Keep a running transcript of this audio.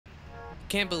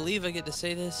can't believe I get to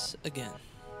say this again.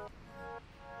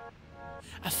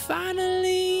 I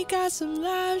finally got some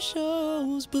live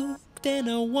shows booked, and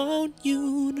I want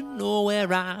you to know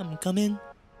where I'm coming.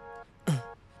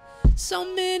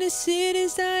 So many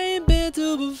cities I ain't been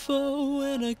to before,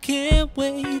 and I can't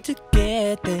wait to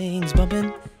get things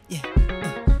bumping. Yeah.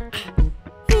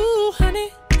 Ooh, honey,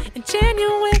 in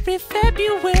January,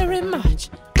 February, March.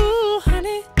 Ooh,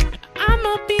 honey,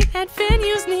 I'ma be at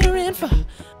venues near and far.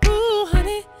 Ooh,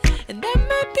 honey, and that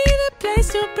might be the place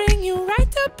to bring you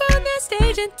right up on that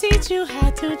stage and teach you how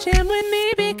to jam with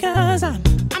me, because I'm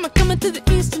coming to the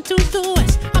east and to the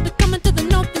west. I'll be coming to the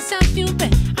north and south, you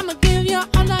bet. I'm